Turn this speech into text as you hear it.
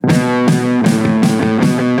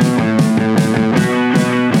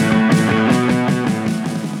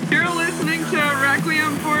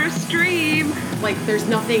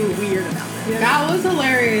something weird about it. That was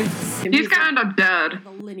hilarious. He's gonna end up dead. The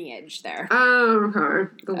lineage there. Oh,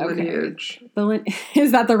 okay. The lineage.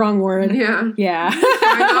 Is that the wrong word? Yeah. Yeah.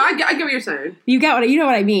 I get what you're saying. You know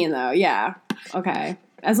what I mean, though. Yeah. Okay.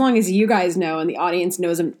 As long as you guys know and the audience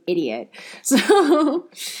knows I'm an idiot. So,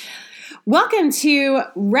 welcome to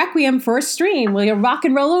Requiem for a Stream, where you rock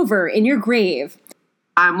and roll over in your grave.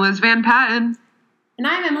 I'm Liz Van Patten. And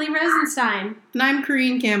I'm Emily Rosenstein. And I'm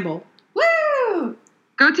Corinne Campbell. Woo!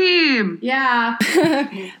 Go team! Yeah.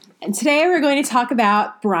 And today we're going to talk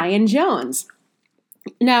about Brian Jones.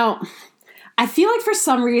 Now, I feel like for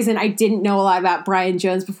some reason I didn't know a lot about Brian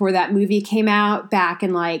Jones before that movie came out back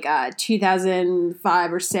in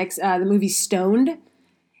 2005 or 6. The movie Stoned.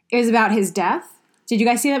 It was about his death. Did you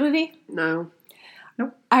guys see that movie? No.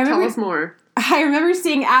 Nope. Tell us more. I remember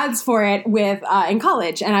seeing ads for it in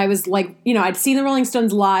college, and I was like, I'd seen the Rolling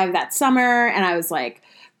Stones live that summer, and I was like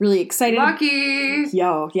really excited. Lucky.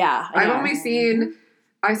 Yo, yeah.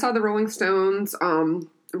 I saw the Rolling Stones at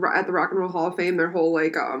the Rock and Roll Hall of Fame. Their whole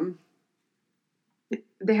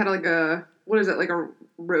they had a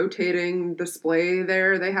rotating display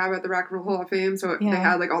there they have at the Rock and Roll Hall of Fame. So they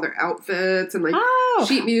had all their outfits and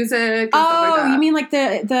sheet music and stuff like that. You mean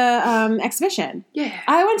the exhibition? Yeah.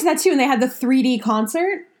 I went to that too, and they had the 3D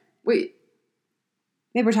concert. Wait.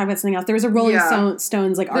 Maybe we're talking about something else. There was a Rolling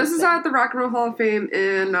Stones art This is thing. at the Rock and Roll Hall of Fame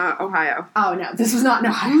in Ohio. Oh, no. This was not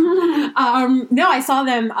in Ohio. No, I saw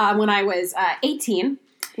them when I was 18.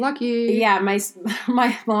 Lucky. Yeah, my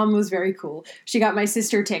mom was very cool. She got my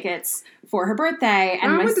sister tickets for her birthday.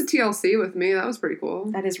 And I went to TLC with me. That was pretty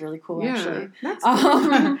cool. That is really cool, actually. That's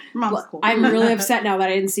cool. Mom's cool. I'm really upset now that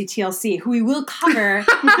I didn't see TLC, who we will cover.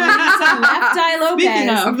 Left Eye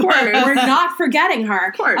Lopez. Of course. We're not forgetting her.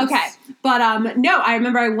 Of course. Okay. But no, I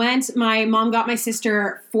remember I went, my mom got my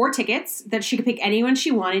sister 4 tickets that she could pick anyone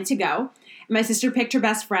she wanted to go. My sister picked her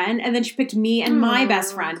best friend, and then she picked me and my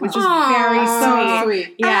best friend, which was very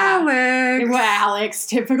sweet. Yeah. Alex. Well, Alex.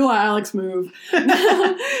 Typical Alex move.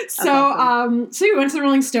 So we went to the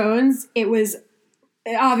Rolling Stones. It was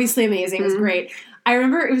obviously amazing. It was great. I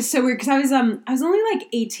remember it was so weird because I was only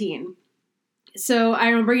 18. So I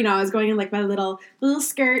remember, I was going in my little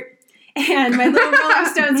skirt and my little Rolling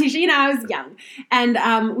Stones t-shirt. I was young.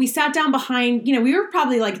 And we sat down behind, we were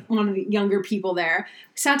probably one of the younger people there.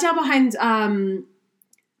 We sat down behind, I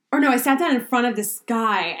sat down in front of this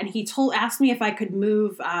guy, and he asked me if I could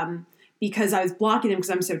move because I was blocking him because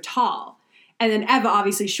I'm so tall. And then Eva,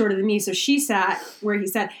 obviously shorter than me, so she sat where he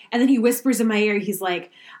sat. And then he whispers in my ear, he's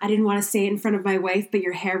like, I didn't want to say it in front of my wife, but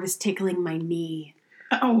your hair was tickling my knee.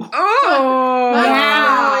 Oh.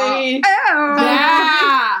 Yeah. Oh.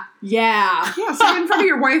 Yeah. Yeah, so in front of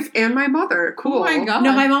your wife and my mother. Cool. Oh my God.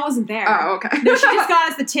 No, my mom wasn't there. Oh, okay. No, she just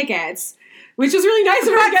got us the tickets, which was really nice of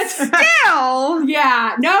her to get. Still.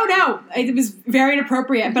 Yeah. No. It was very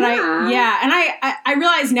inappropriate. But I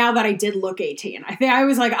realize now that I did look 18. I think I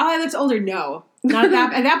was like, I looked older. No. Not at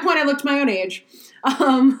that. At that point, I looked my own age.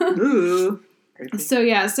 Ooh. So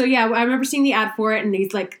yeah, I remember seeing the ad for it, and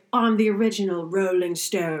he's like, I'm the original Rolling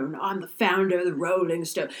Stone. I'm the founder of the Rolling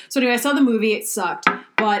Stone. So anyway, I saw the movie. It sucked.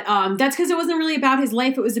 But that's because it wasn't really about his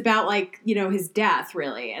life. It was about, his death,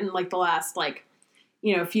 really. And, the last,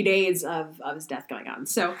 few days of his death going on.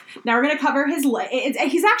 So now we're going to cover his life.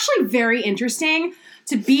 He's actually very interesting.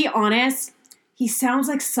 To be honest, he sounds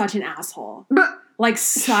like such an asshole.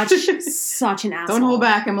 Such an asshole. Don't hold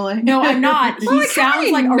back, Emily. No, I'm not. He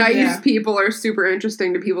sounds like nice people are super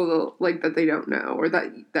interesting to people that they don't know or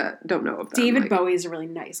that don't know of them. David Bowie is a really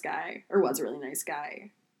nice guy, or was a really nice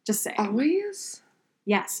guy. Just saying. Always?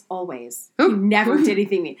 Yes, always. Oh. He never did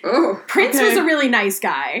anything mean. Oh. Prince was a really nice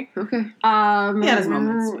guy. Okay. He had his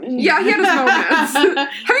moments. Yeah, he had his moments. Have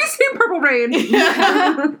you seen Purple Rain?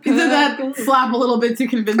 Yeah. He did that slap a little bit too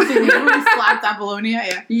convincing. He slapped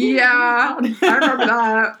Apollonia. Yeah. I remember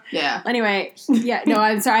that. Yeah. Anyway,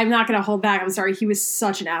 I'm sorry. I'm not going to hold back. I'm sorry. He was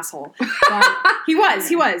such an asshole. But he was.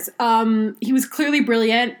 He was clearly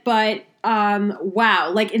brilliant, but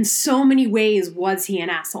wow. In so many ways was he an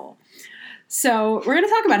asshole. So we're going to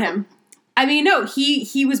talk about him. I mean, no,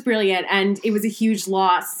 he was brilliant, and it was a huge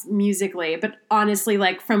loss musically. But honestly,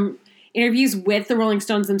 from interviews with the Rolling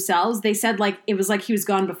Stones themselves, they said it was he was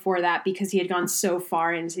gone before that because he had gone so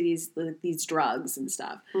far into these drugs and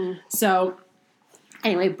stuff. So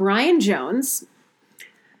anyway, Brian Jones.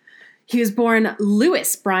 He was born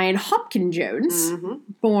Louis Brian Hopkins Jones,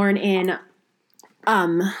 born in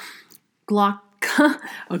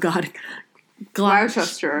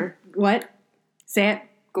Gloucestershire. What? Say it.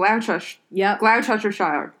 Gloucestershire. Yep.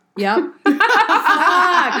 Gloucestershire. Yep.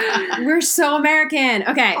 We're so American.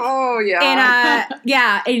 Okay. Oh,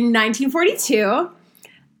 yeah. In 1942,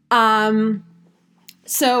 So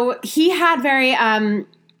he had very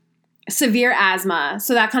severe asthma,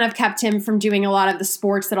 so that kind of kept him from doing a lot of the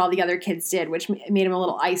sports that all the other kids did, which made him a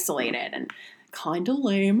little isolated and kind of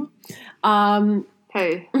lame.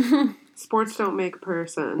 Hey, sports don't make a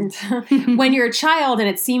person. When you're a child, and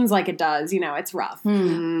it seems like it does, it's rough.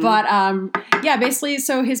 But yeah, basically,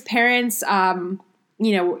 so his parents,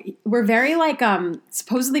 were very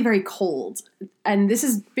supposedly very cold, and this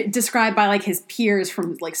is described by his peers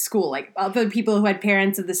from school, other people who had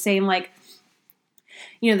parents of the same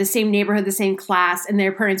the same neighborhood, the same class, and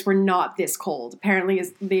their parents were not this cold. Apparently,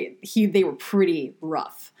 they were pretty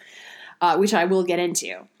rough, which I will get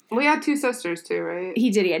into. We had 2 sisters too, right? He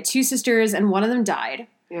did. He had 2 sisters, and one of them died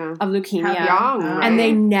of leukemia. How young, right? And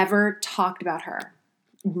they never talked about her.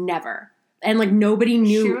 Never. And nobody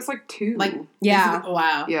knew. She was 2. Yeah.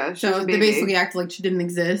 Wow. Yeah. So they basically acted like she didn't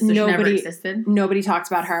exist. So she never existed. Nobody talks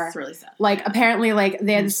about her. It's really sad. Apparently,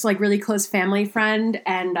 they had this really close family friend,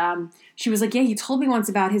 and she was like, "Yeah, he told me once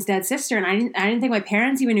about his dead sister, and I didn't think my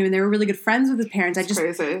parents even knew, and they were really good friends with his parents.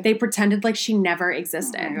 Crazy. They pretended like she never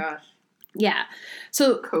existed." Oh my gosh. Yeah.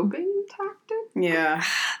 So coping tactic? Yeah.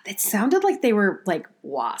 It sounded like they were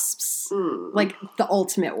wasps. The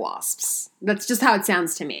ultimate wasps. That's just how it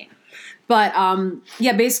sounds to me. But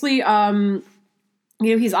yeah, basically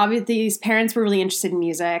he's obviously, his parents were really interested in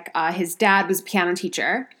music. His dad was a piano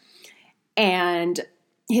teacher, and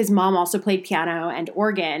his mom also played piano and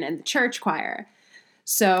organ and the church choir.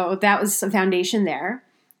 So that was a foundation there.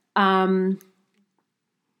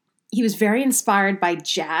 He was very inspired by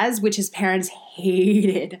jazz, which his parents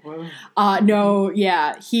hated. He,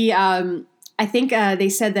 I think they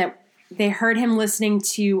said that they heard him listening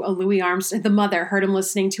to a Louis Armstrong. The mother heard him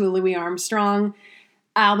listening to a Louis Armstrong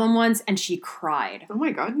album once, and she cried. Oh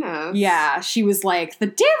my goodness. Yeah, she was like, the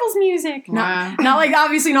devil's music. Wow. Not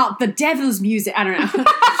obviously not the devil's music. I don't know.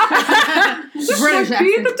 This might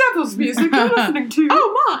be the devil's music you're listening to.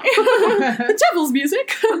 Oh my. The devil's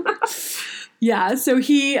music. Yeah, so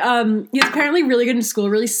he was apparently really good in school,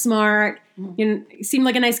 really smart. Seemed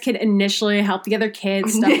like a nice kid initially, helped the other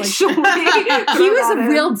kids, stuff like that. He was a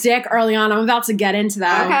real dick early on. I'm about to get into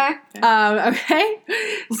that. Okay.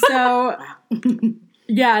 So,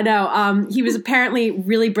 yeah, no, he was apparently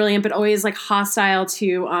really brilliant, but always hostile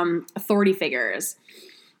to authority figures,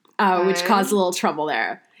 which caused a little trouble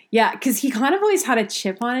there. Yeah, because he kind of always had a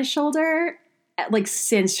chip on his shoulder,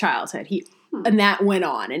 since childhood. And that went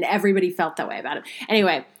on, and everybody felt that way about it.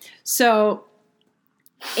 Anyway, so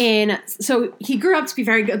he grew up to be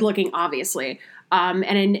very good looking, obviously. And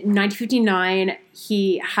in 1959,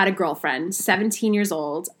 he had a girlfriend, 17 years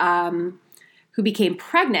old, who became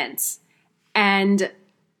pregnant. And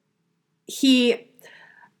he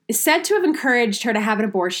is said to have encouraged her to have an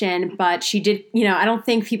abortion, but she did, I don't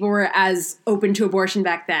think people were as open to abortion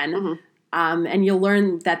back then. Mm-hmm. And you'll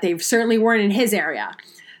learn that they certainly weren't in his area.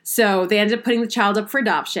 So they ended up putting the child up for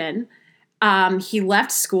adoption. He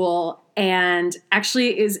left school, and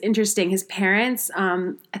actually it was interesting. His parents,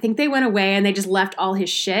 I think they went away and they just left all his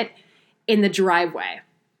shit in the driveway.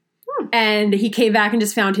 And he came back and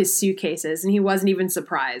just found his suitcases, and he wasn't even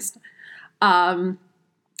surprised. So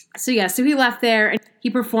he left there, and he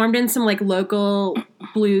performed in some local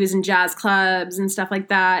blues and jazz clubs and stuff like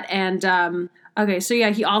that. And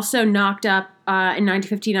he also knocked up in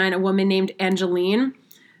 1959 a woman named Angeline,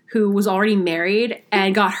 who was already married,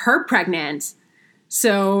 and got her pregnant.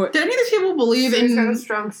 So did any of these people believe in got a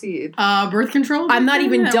strong seed? Birth control? I'm not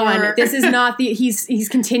even done. This is not the he's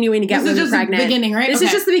continuing to get women pregnant. This is just the beginning, right? This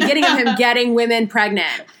is just the beginning of him getting women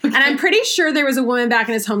pregnant. And I'm pretty sure there was a woman back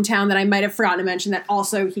in his hometown that I might have forgotten to mention that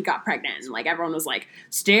also he got pregnant. And everyone was like,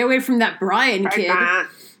 "Stay away from that Brian kid."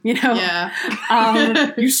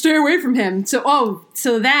 Yeah. You stay away from him. So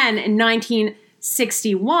then in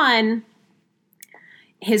 1961,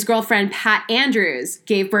 his girlfriend, Pat Andrews,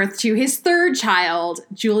 gave birth to his third child,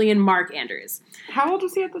 Julian Mark Andrews. How old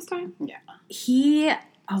was he at this time? Yeah.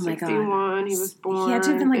 Oh my God. 61, he was born. He had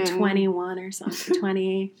to have been 21 or something,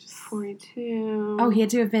 20. 42. Oh, he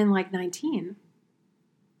had to have been 19.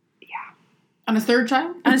 Yeah. On his third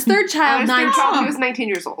child? On his third child, 19. He was 19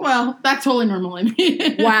 years old. Well, that's totally normal in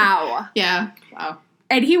me. Wow. Yeah. Wow.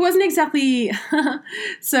 And he wasn't exactly...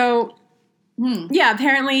 Yeah,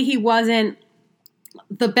 apparently he wasn't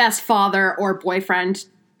the best father or boyfriend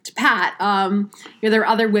to Pat. There were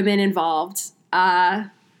other women involved.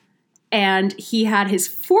 And he had his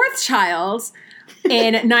fourth child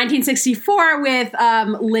in 1964 with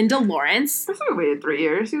Linda Lawrence. I thought we waited 3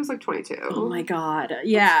 years. He was like 22. Oh my god.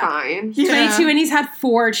 Yeah. That's fine. He's 22 and he's had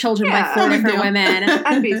 4 children by 4 different women.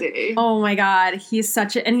 NBC. Oh my god. He's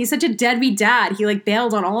such a deadbeat dad. He like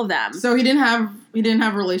bailed on all of them. So he didn't have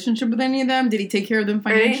a relationship with any of them? Did he take care of them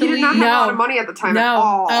financially? He did not have a lot of money at the time at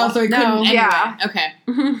all. Oh, so he couldn't anyway. Yeah. Okay.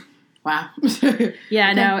 Wow.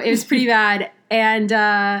 Yeah, no, it was pretty bad. And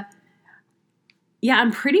yeah,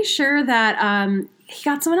 I'm pretty sure that he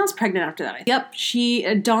got someone else pregnant after that. Yep,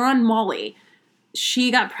 Dawn Molly.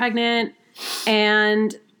 She got pregnant,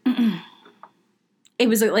 and it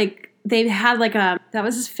was like they had like that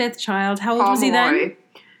was his 5th child. How old was he then?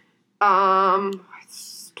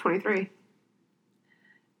 23.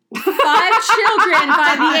 5 children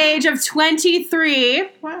by the age of 23.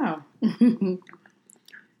 Wow.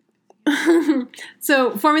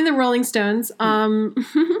 So forming the Rolling Stones.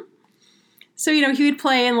 So, he would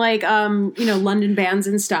play in, like, London bands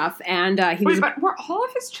and stuff, and but were all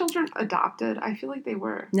of his children adopted? I feel like they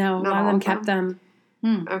were. No, a lot of them kept them.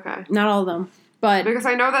 Okay. Not all of them, but... Because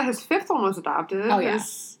I know that his 5th one was adopted. Oh, yeah.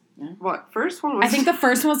 First one was... I think the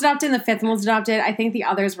first one was adopted and the 5th one was adopted. I think the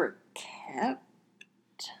others were kept.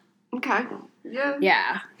 Okay. Yeah.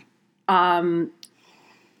 Yeah.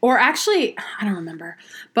 Or actually, I don't remember,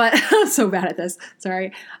 but I'm so bad at this.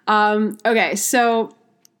 Sorry. Okay, so...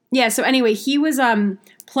 Yeah, so anyway, he was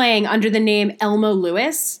playing under the name Elmo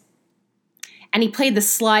Lewis, and he played the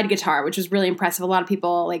slide guitar, which was really impressive. A lot of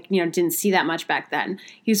people, didn't see that much back then.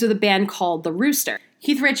 He was with a band called The Rooster.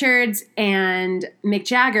 Keith Richards and Mick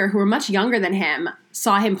Jagger, who were much younger than him,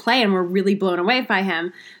 saw him play and were really blown away by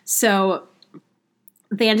him. So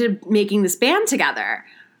they ended up making this band together,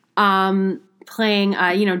 playing,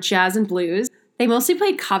 jazz and blues. They mostly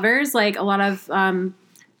played covers, like a lot of...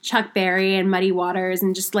 Chuck Berry and Muddy Waters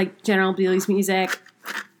and just like general blues music.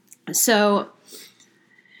 So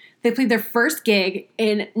they played their first gig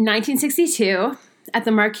in 1962 at the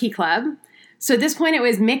Marquee Club. So at this point it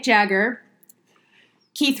was Mick Jagger,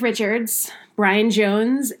 Keith Richards, Brian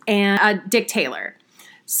Jones, and Dick Taylor.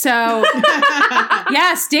 So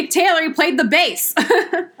yes, Dick Taylor, he played the bass.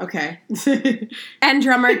 Okay. And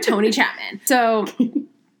drummer Tony Chapman. So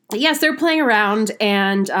yes, they're playing around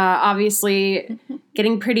and obviously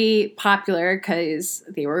getting pretty popular because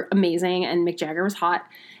they were amazing and Mick Jagger was hot.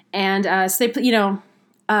 And so they,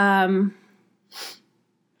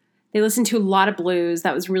 they listened to a lot of blues.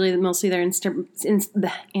 That was really mostly their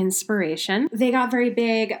inspiration. They got very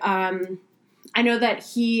big. I know that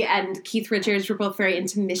he and Keith Richards were both very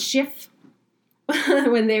into mischief.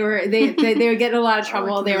 When they were getting a lot of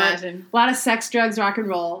trouble. They were a lot of sex, drugs, rock and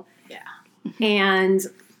roll. Yeah. And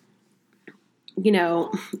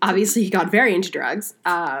obviously he got very into drugs.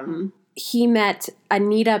 He met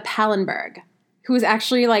Anita Pallenberg, who was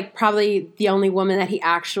actually like probably the only woman that he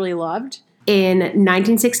actually loved. In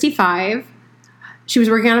 1965, she was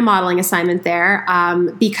working on a modeling assignment there.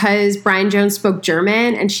 Because Brian Jones spoke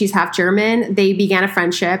German and she's half German, they began a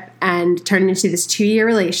friendship and turned into this 2-year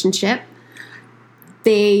relationship.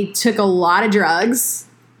 They took a lot of drugs.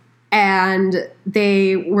 And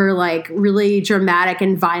they were like really dramatic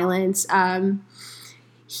and violent.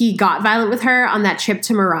 He got violent with her on that trip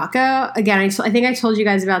to Morocco. Again, I think I told you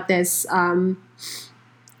guys about this.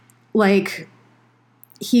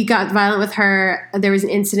 He got violent with her. There was an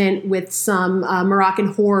incident with some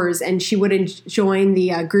Moroccan whores, and she wouldn't join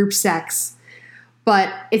the group sex.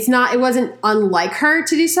 But it wasn't unlike her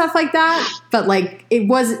to do stuff like that. But like it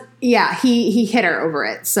was, yeah. He hit her over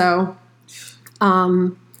it. So,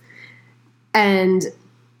 and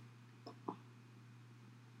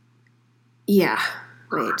yeah.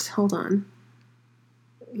 Wait, hold on.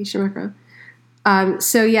 So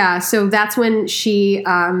that's when she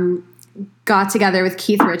got together with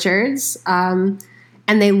Keith Richards, and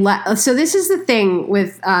they so this is the thing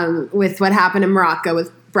with what happened in Morocco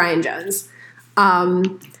with Brian Jones.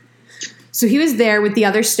 So he was there with the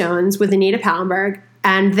other Stones, with Anita Pallenberg,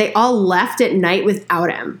 and they all left at night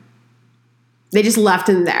without him. They just left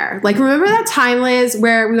him there. Like, remember that time, Liz,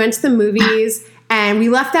 where we went to the movies and we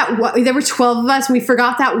left there were 12 of us and we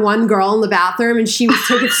forgot that one girl in the bathroom and she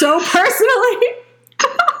took it so personally.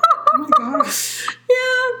 Oh my gosh.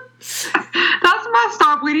 Yeah. That's messed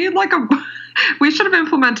up. We should have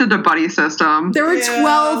implemented a buddy system. There were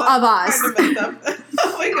 12 of us.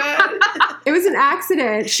 Oh my god. It was an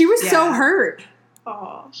accident. She was so hurt.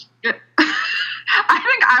 Oh. I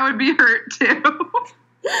think I would be hurt too.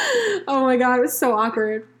 Oh my god, it was so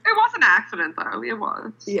awkward. It was an accident though. It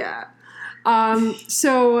was. Yeah.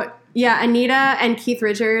 So yeah, Anita and Keith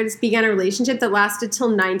Richards began a relationship that lasted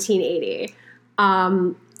till 1980.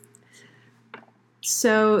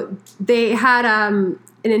 So they had an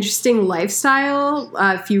interesting lifestyle.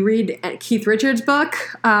 If you read Keith Richards' book,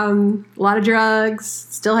 a lot of drugs,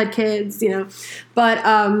 still had kids, But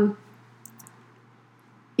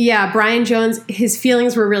Brian Jones, his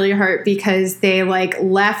feelings were really hurt because they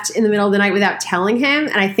left in the middle of the night without telling him,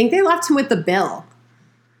 and I think they left him with the bill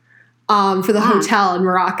for the hotel in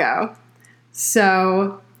Morocco.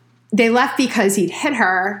 So they left because he'd hit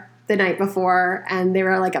her the night before, and they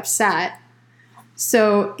were upset.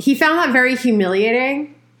 So he found that very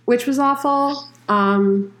humiliating, which was awful.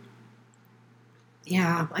 That's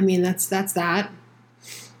that.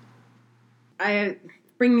 I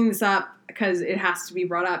bringing this up because it has to be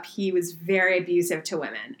brought up. He was very abusive to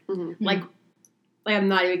women. Mm-hmm. Like I'm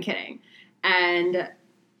not even kidding. And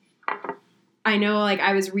I know,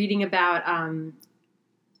 I was reading about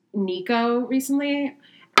Nico recently,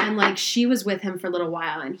 and she was with him for a little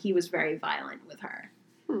while, and he was very violent with her.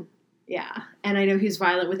 Yeah, and I know he was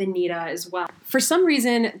violent with Anita as well. For some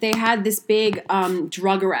reason, they had this big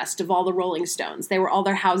drug arrest of all the Rolling Stones. All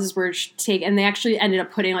their houses were taken, and they actually ended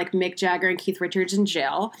up putting Mick Jagger and Keith Richards in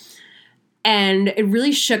jail. And it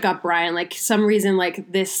really shook up Brian. Some reason,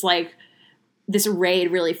 this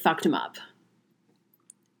raid really fucked him up.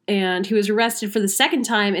 And he was arrested for the second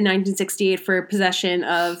time in 1968 for possession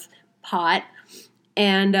of pot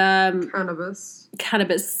and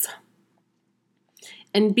cannabis.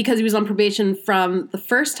 And because he was on probation from the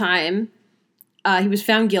first time, he was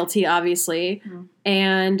found guilty, obviously,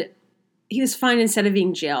 and he was fined instead of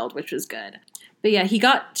being jailed, which was good. But yeah, he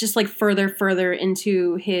got just further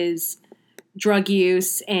into his drug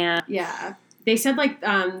use, and they said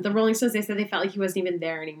the Rolling Stones. They said they felt he wasn't even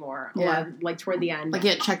there anymore. Yeah, toward the end, he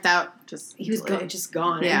had checked out. He was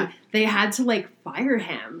gone. Yeah, and they had to fire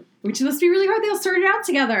him, which must be really hard. They all started out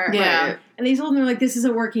together. Yeah, right? And they told him this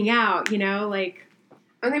isn't working out.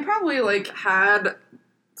 And they probably, had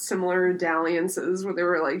similar dalliances where they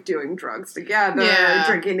were, doing drugs together,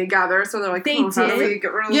 drinking together. So they're like, how do we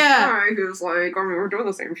get rid of this guy who's we're doing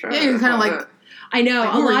the same shit. Yeah, he was kind of I know.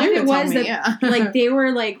 A lot of it was that, they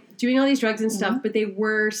were, doing all these drugs and stuff, but they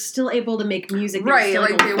were still able to make music. Right, they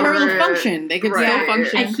were able to function. They could still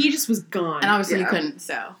function. And he just was gone. And obviously you couldn't,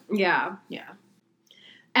 so. Yeah.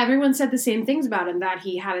 Everyone said the same things about him, that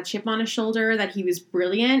he had a chip on his shoulder, that he was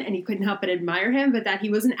brilliant, and you couldn't help but admire him, but that he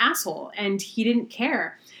was an asshole, and he didn't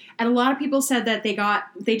care. And a lot of people said that they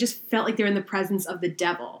just felt like they were in the presence of the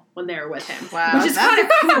devil when they were with him. Wow. Which is kind of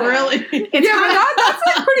cool. Really? That's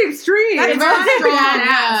pretty extreme. That's very strong.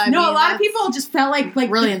 badass. No, a lot of people just felt like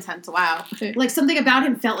really intense. Wow. Something about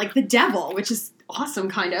him felt like the devil, which is awesome,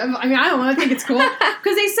 kind of. I mean, I don't know. I think it's cool.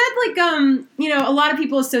 Because they said, a lot of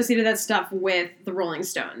people associated that stuff with the Rolling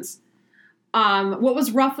Stones. What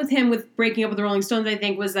was rough with him with breaking up with the Rolling Stones, I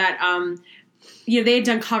think, was that, they had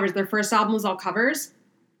done covers. Their first album was all covers.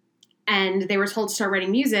 And they were told to start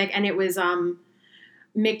writing music. And it was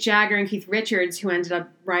Mick Jagger and Keith Richards who ended up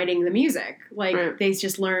writing the music. They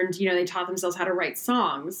just learned, they taught themselves how to write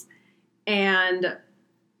songs. And,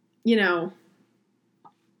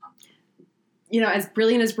 as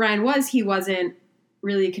brilliant as Brian was, he wasn't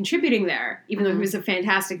really contributing there, even though he was a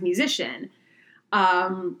fantastic musician.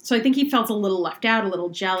 So I think he felt a little left out, a little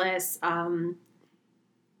jealous.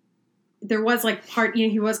 There was part,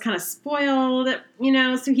 he was kind of spoiled,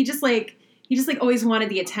 so he just always wanted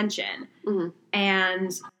the attention. Mm-hmm.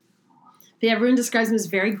 And everyone describes him as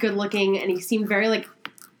very good looking, and he seemed very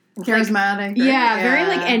charismatic.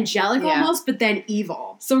 Very angelic almost, but then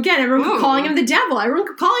evil. So again, everyone kept calling him the devil.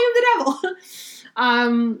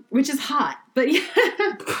 Which is hot. But yeah.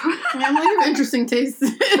 I'm an interesting taste.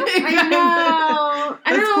 I know.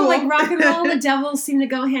 I don't know, cool. rock and roll and the devil seem to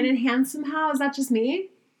go hand in hand somehow. Is that just me?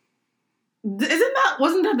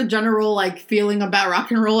 Wasn't that the general feeling about rock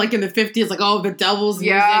and roll in the 50s? The devil's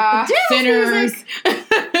music, the sinners.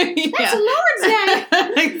 That's Lord's Day.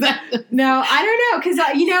 Exactly. No, I don't know, because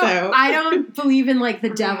I don't believe in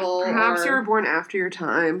the devil. Perhaps you were born after your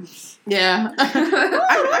time. Yeah,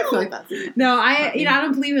 I feel like that. No, I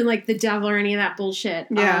don't believe in the devil or any of that bullshit.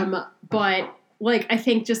 Yeah. But I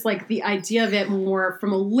think just the idea of it more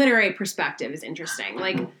from a literary perspective is interesting.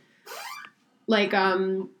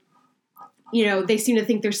 They seem to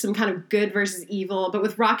think there's some kind of good versus evil, but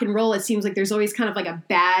with rock and roll, it seems like there's always kind of a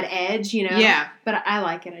bad edge, Yeah. But I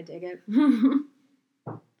like it. I dig it. I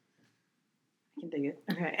can dig it.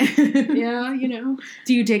 Okay. Yeah,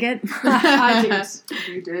 Do you dig it? I do.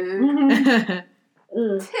 You dig.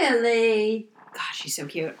 Tilly. Gosh, she's so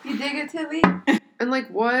cute. You dig it, Tilly? And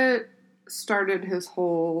what started his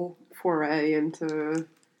whole foray into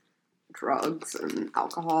drugs and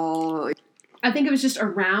alcohol? I think it was just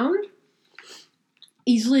around.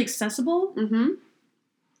 Easily accessible. Mm-hmm.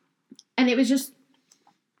 And it was just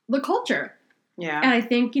the culture. Yeah. And I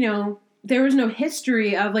think, there was no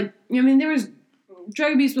history of, like, there was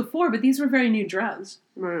drug abuse before, but these were very new drugs.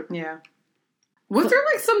 Right. Yeah. Was there,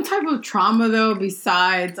 like, some type of trauma, though,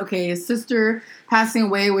 besides, his sister passing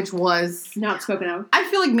away, which was... Not spoken of. I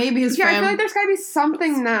feel like maybe his family... I feel like there's gotta be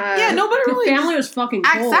something that... Yeah, nobody really... The family was fucking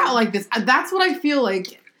acts cold. out like this. That's what I feel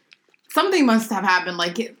like. Something must have happened.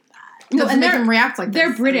 Like, it doesn't and make him react like they're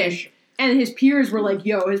this. British. And his peers were like,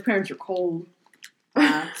 yo, his parents are cold.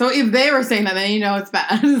 So if they were saying that, then it's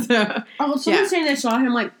bad. So, someone's saying they saw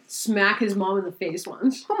him, like, smack his mom in the face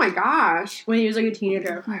once. Oh my gosh. When he was, like, a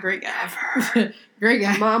teenager. Great guy. Great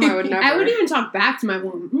guy. Mom, I would never. I would even talk back to my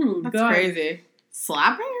mom. That's crazy.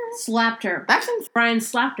 Slapping her? Slapped her. That's insane. Brian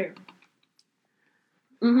slapped her.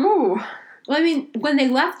 Mm-hmm. Ooh. Well, I mean, when they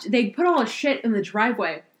left, they put all his shit in the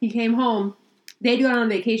driveway. He came home. They'd gone on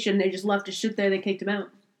vacation. They just left his shit there. They kicked him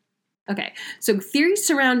out. Okay, so theories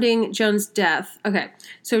surrounding Jones' death. Okay,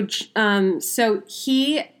 so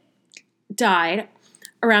he died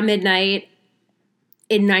around midnight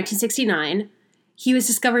in 1969. He was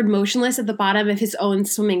discovered motionless at the bottom of his own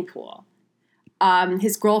swimming pool.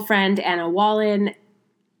 His girlfriend, Anna Wallin,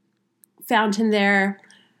 found him there.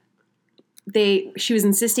 She was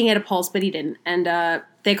insisting he had a pulse, but he didn't. And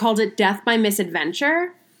they called it death by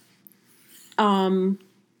misadventure. How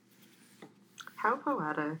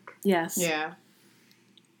poetic. Yes. Yeah.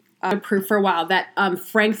 Proof for a while that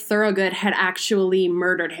Frank Thorogood had actually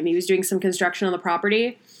murdered him. He was doing some construction on the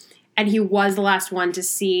property, and he was the last one to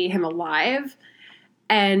see him alive.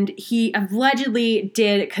 And he allegedly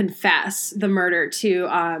did confess the murder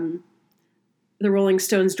to the Rolling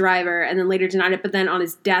Stones driver, and then later denied it. But then on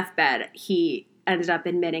his deathbed, he ended up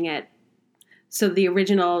admitting it. So the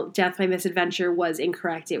original death by misadventure was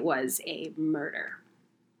incorrect. It was a murder.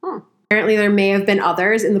 Apparently there may have been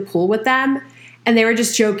others in the pool with them, and they were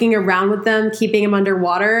just joking around with them, keeping him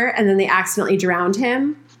underwater, and then they accidentally drowned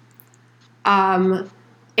him.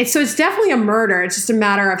 It's definitely a murder. It's just a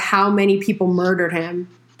matter of how many people murdered him.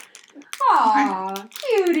 Aw,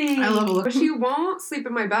 cutie. I love a look. But she won't sleep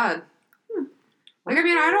in my bed. Like, I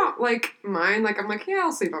mean, I don't, like, mind. Like, I'm like, yeah,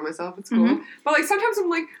 I'll sleep by myself. It's cool. Mm-hmm. But, like, sometimes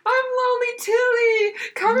I'm like, I'm lonely, Tilly.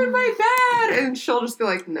 Come in my bed. And she'll just be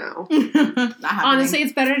like, no. Honestly,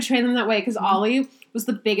 it's better to train them that way because Ollie was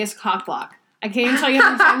the biggest cock block. I can't even tell you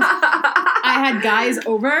how many times I had guys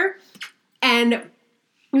over and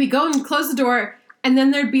we go and close the door and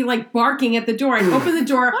then there'd be like barking at the door and open the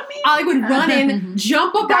door. Ollie would run in,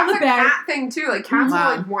 jump up on the bed. That's a cat thing too. Like cats will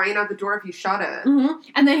like whine at the door if you shut it. Mm-hmm.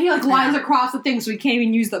 And then he like lies across the thing so he can't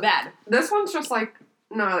even use the bed. This one's just like,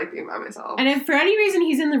 no, I like being by myself. And if for any reason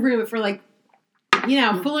he's in the room, if we're like,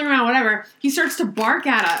 fooling around, whatever, he starts to bark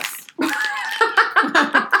at us.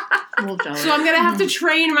 So I'm gonna have to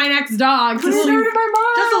train my next dog. Just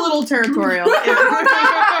a little territorial.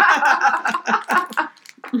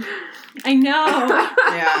 I know.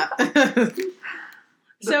 Yeah.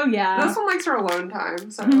 So yeah. This one likes her alone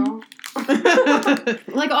time. So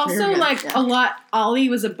like also like a lot. Ollie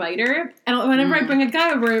was a biter, and whenever I bring a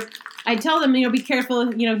guy over, I tell them be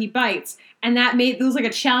careful. He bites. And that was like a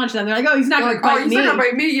challenge to them. They're like, oh, he's not going to bite me. He's not going to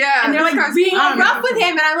bite me, yeah. And they're like being all rough with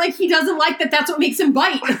him. And I'm like, he doesn't like that. That's what makes him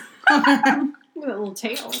bite. With a little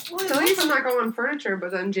tail. Well, at least I'm not going on furniture. But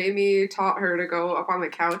then Jamie taught her to go up on the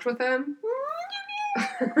couch with him.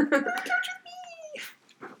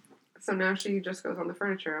 So now she just goes on the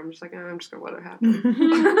furniture. I'm just like, I'm just going to let it happen.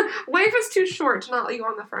 Life is too short to not let you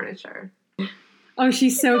on the furniture. Oh,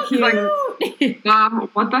 she's so cute. Like, Mom,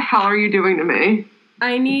 what the hell are you doing to me?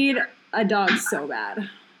 I need a dog so bad.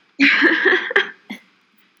 I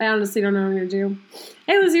honestly don't know what I'm going to do.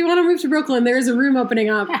 Hey, Liz, you want to move to Brooklyn? There is a room opening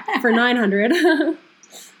up for $900.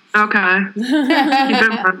 Okay.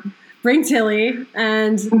 Bring Tilly,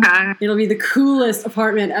 and it'll be the coolest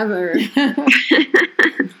apartment ever.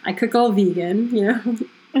 I cook all vegan,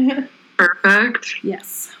 Perfect.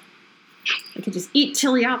 Yes. I could just eat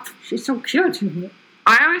Tilly up. She's so cute.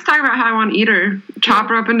 I always talk about how I want to eat her. Chop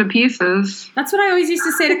her up into pieces. That's what I always used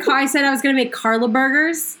to say to Carla. I said I was going to make Carla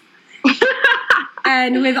burgers.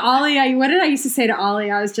 And with Ollie, what did I used to say to Ollie?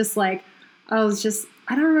 I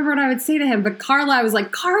don't remember what I would say to him, but Carla, I was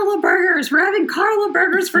like, Carla burgers! We're having Carla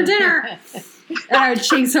burgers for dinner! And I would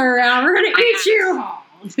chase her around. We're going to eat you!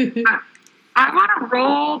 I want to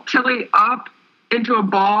roll Tilly up into a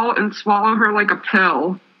ball and swallow her like a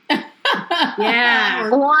pill. Yeah.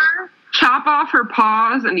 Or chop off her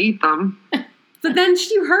paws and eat them. But then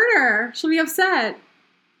you hurt her. She'll be upset.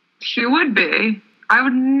 She would be. I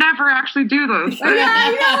would never actually do those things. Yeah,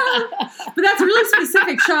 I know. But that's really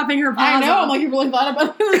specific, chopping her paws I know. off. I'm like, you really thought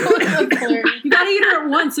about it. You gotta eat her at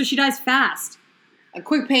once so she dies fast. A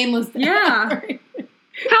quick, painless death. Yeah.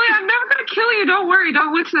 Kelly, I'm never going to kill you. Don't worry.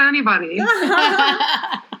 Don't listen to anybody.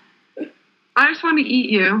 I just want to eat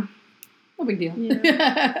you. No big deal.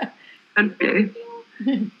 Yeah. Okay.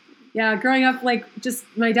 Yeah, growing up, like, just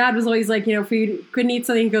my dad was always like, if we couldn't eat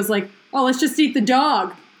something, he goes like, "Oh, let's just eat the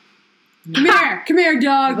dog. Come here,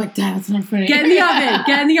 dog. Like, Dad, that's not funny. Get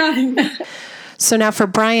in the oven. So now for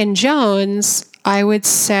Brian Jones, I would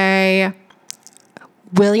say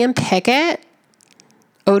William Pickett,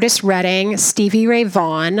 Otis Redding, Stevie Ray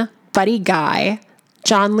Vaughan, Buddy Guy,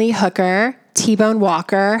 John Lee Hooker, T-Bone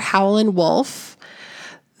Walker, Howlin' Wolf,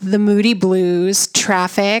 The Moody Blues,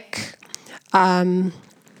 Traffic,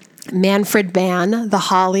 Manfred Mann, The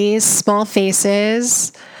Hollies, Small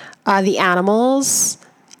Faces, The Animals,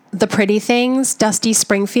 The Pretty Things, Dusty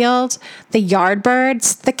Springfield, The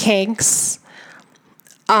Yardbirds, The Kinks,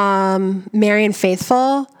 Marian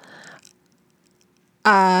Faithfull,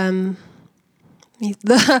 the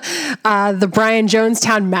Brian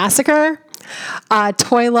Jonestown Massacre,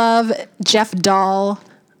 Toy Love, Jeff Dahl,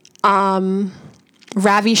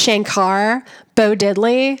 Ravi Shankar, Bo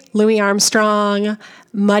Diddley, Louis Armstrong,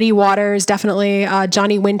 Muddy Waters, definitely,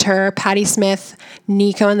 Johnny Winter, Patti Smith,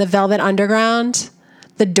 Nico and the Velvet Underground,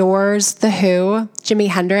 The Doors, The Who, Jimi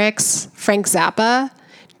Hendrix, Frank Zappa,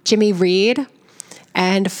 Jimmy Reed,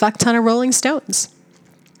 and a fuck ton of Rolling Stones.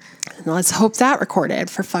 And let's hope that recorded,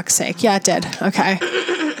 for fuck's sake. Yeah, it did. Okay.